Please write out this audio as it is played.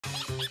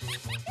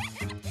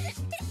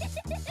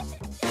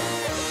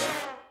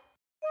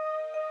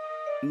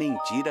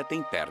Mentira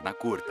Tem Perna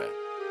Curta.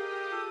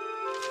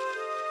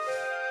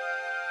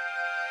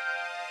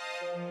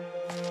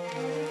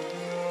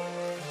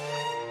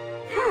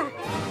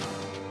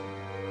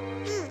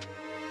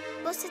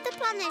 Você está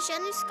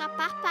planejando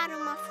escapar para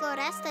uma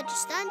floresta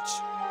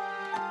distante?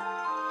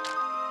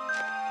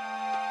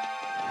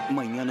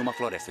 Manhã numa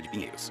floresta de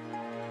pinheiros.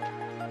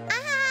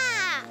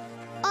 Ah!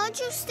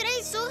 Onde os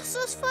 3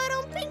 ursos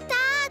foram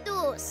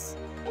pintados!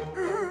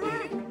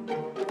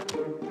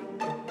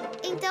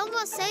 Então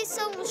vocês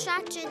são os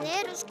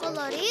jardineiros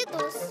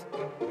coloridos?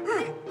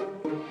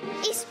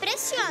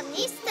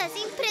 Expressionistas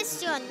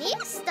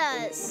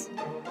impressionistas?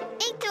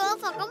 Então eu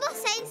vou com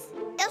vocês.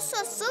 Eu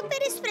sou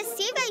super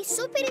expressiva e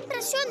super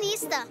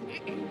impressionista.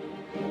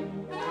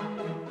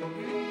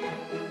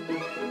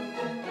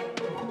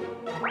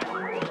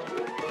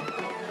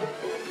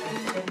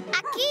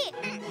 Aqui,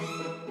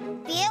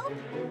 viu?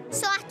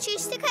 Sou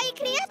artística e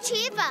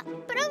criativa.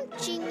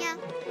 Prontinha.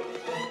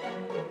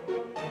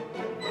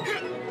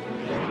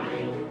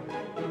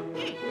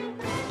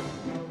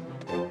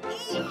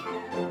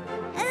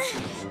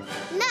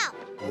 Não,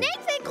 nem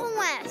vem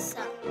com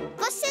essa.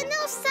 Você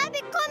não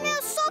sabe como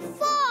eu sou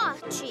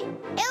forte.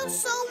 Eu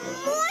sou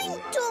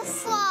muito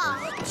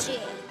forte.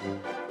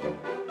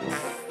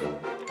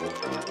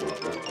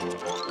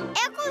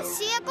 Eu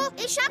consigo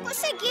e já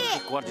consegui.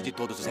 Recorde de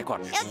todos os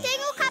recordes. Eu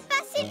tenho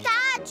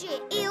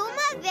capacidade. E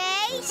uma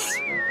vez...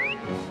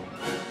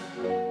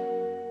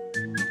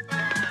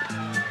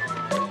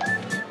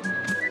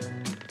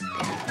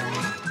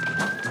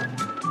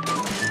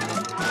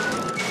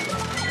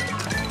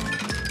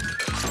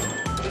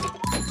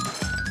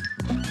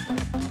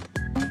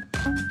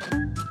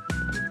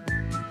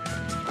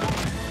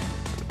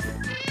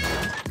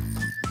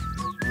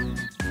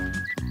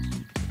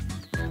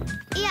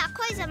 E a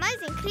coisa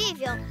mais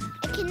incrível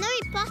é que não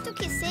importa o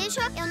que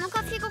seja, eu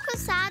nunca fico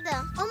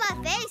cansada.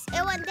 Uma vez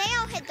eu andei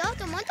ao redor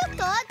do mundo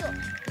todo.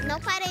 Não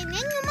parei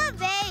nenhuma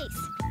vez.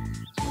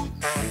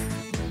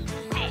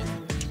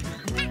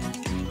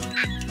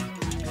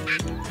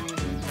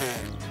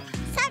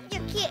 Sabe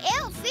o que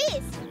eu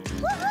fiz?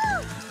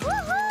 Uhul!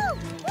 Uhul!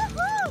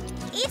 Uhul!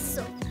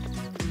 Isso!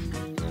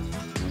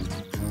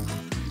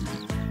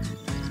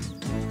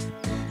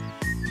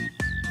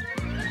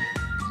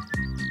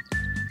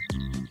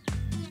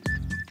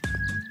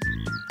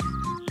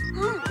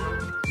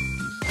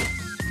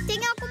 Tem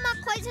alguma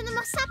coisa no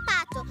meu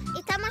sapato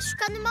e tá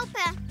machucando meu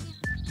pé.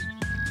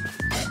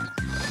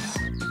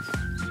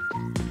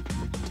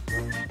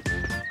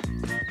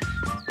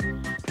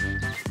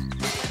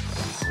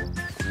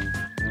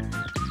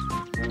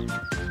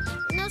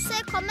 Não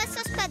sei como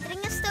essas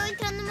pedrinhas estão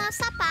entrando no meu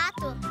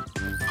sapato.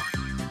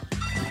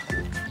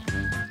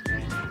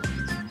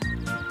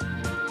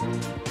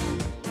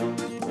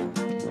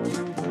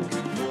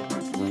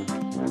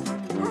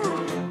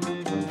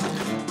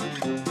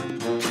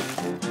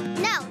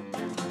 Não,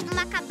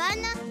 uma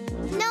cabana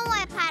não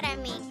é para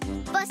mim.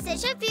 Você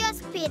já viu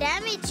as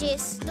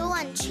pirâmides do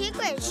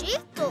Antigo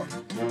Egito?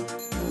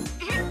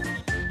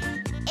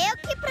 Eu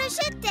que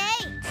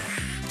projetei.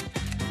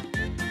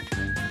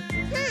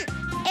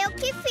 Eu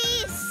que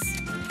fiz.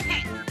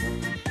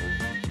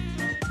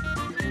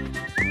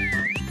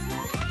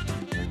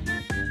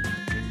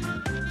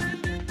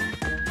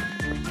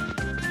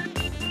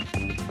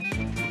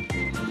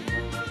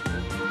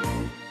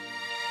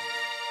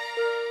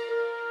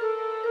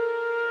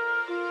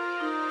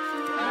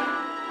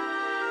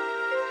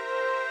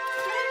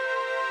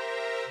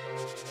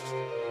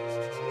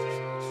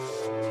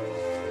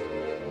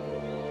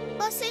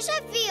 Você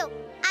já viu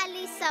a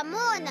Lisa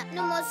Mona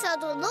no Museu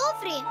do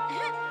Louvre?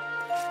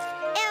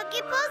 Eu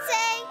que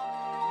posei.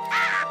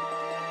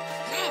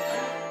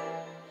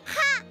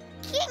 Ha!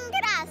 Que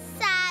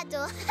engraçado!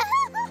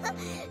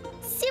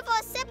 Se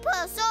você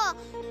posou,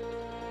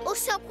 o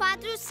seu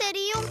quadro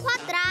seria um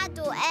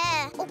quadrado.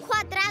 É, o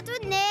quadrado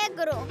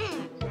negro.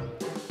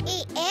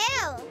 E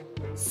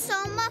eu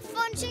sou uma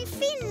fonte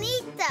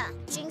infinita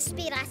de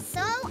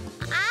inspiração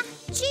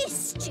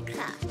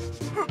artística.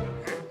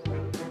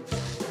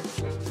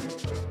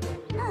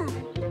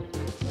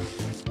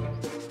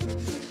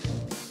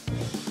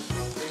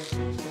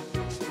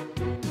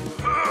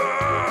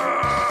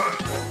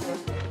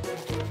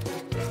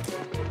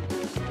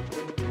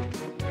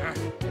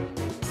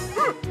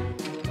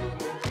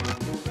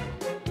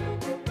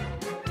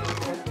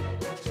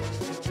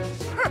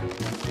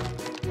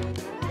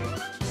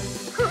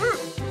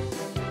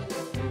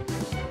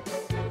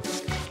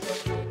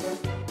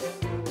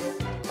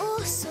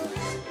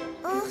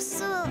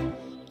 Urso,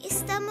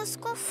 estamos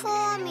com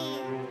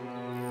fome.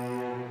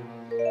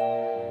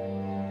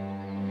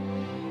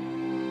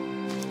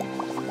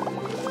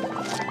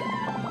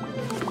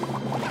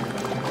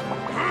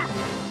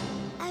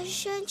 A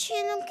gente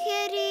não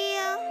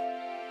queria,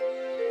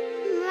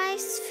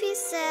 mas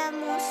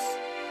fizemos.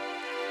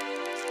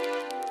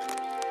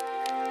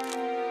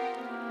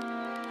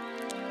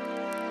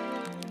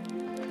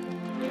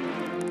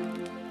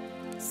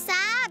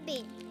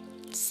 Sabe,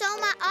 sou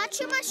uma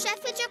ótima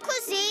chefe de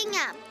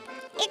cozinha.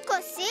 E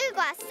consigo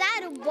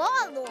assar o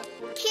bolo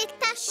que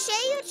tá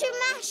cheio de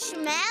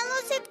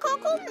marshmallows e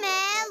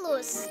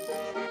cogumelos.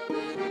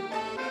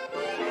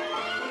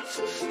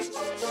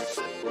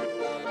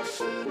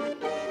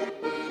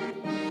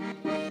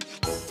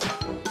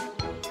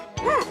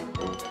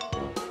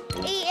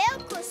 E eu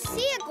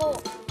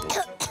consigo...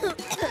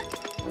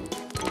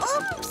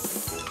 Ups!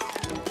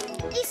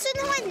 Isso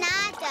não é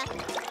nada.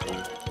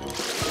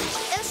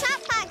 Eu já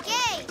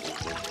apaguei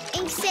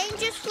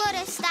incêndios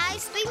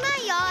florestais bem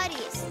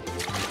maiores.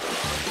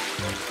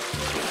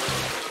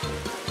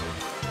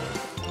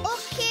 O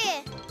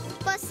quê?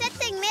 Você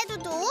tem medo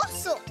do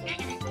urso?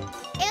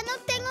 Eu não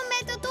tenho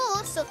medo do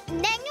urso,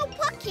 nem um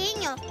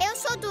pouquinho. Eu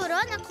sou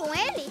durona com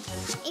ele,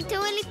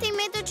 então ele tem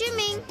medo de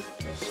mim.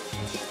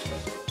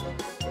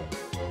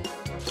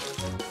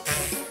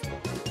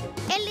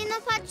 Ele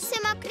não pode ser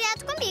mal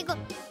criado comigo.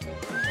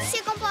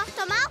 Se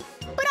comporta mal,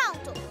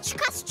 pronto, te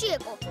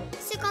castigo.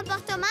 Se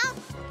comporta mal,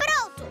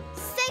 pronto,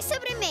 sem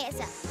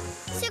sobremesa.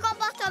 Se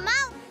comporta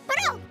mal,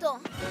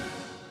 pronto.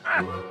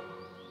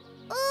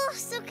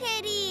 Urso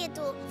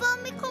querido, vou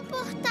me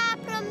comportar,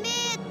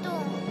 prometo.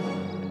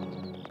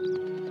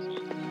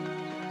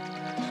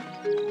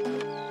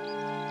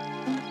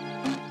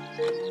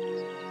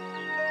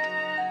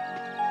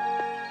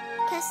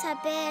 Quer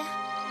saber?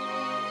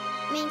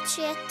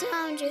 Mentir é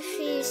tão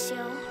difícil.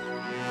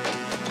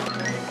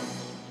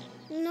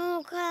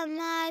 Nunca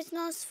mais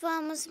nós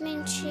vamos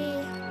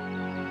mentir.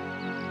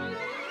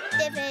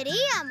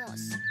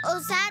 Deveríamos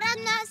usar a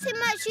nossa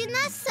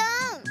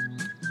imaginação.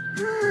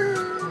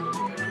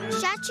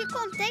 Já te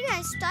contei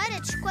a história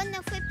de quando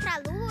eu fui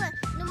pra lua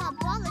numa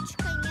bola de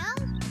canhão?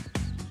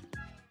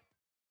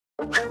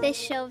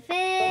 Deixa eu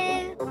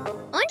ver...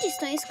 Onde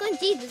estão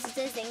escondidos os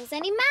desenhos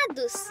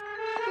animados?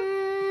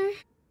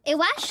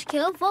 Eu acho que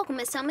eu vou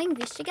começar uma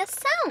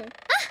investigação.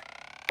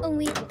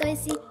 1 e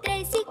 2 e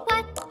 3 e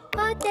 4.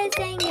 O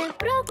desenho é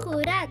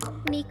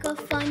procurado.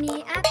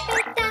 Microfone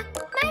apertar.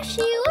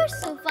 Masha e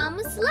Urso,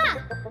 vamos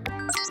lá.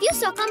 Viu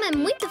só como é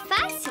muito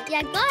fácil? E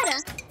agora,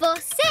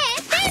 você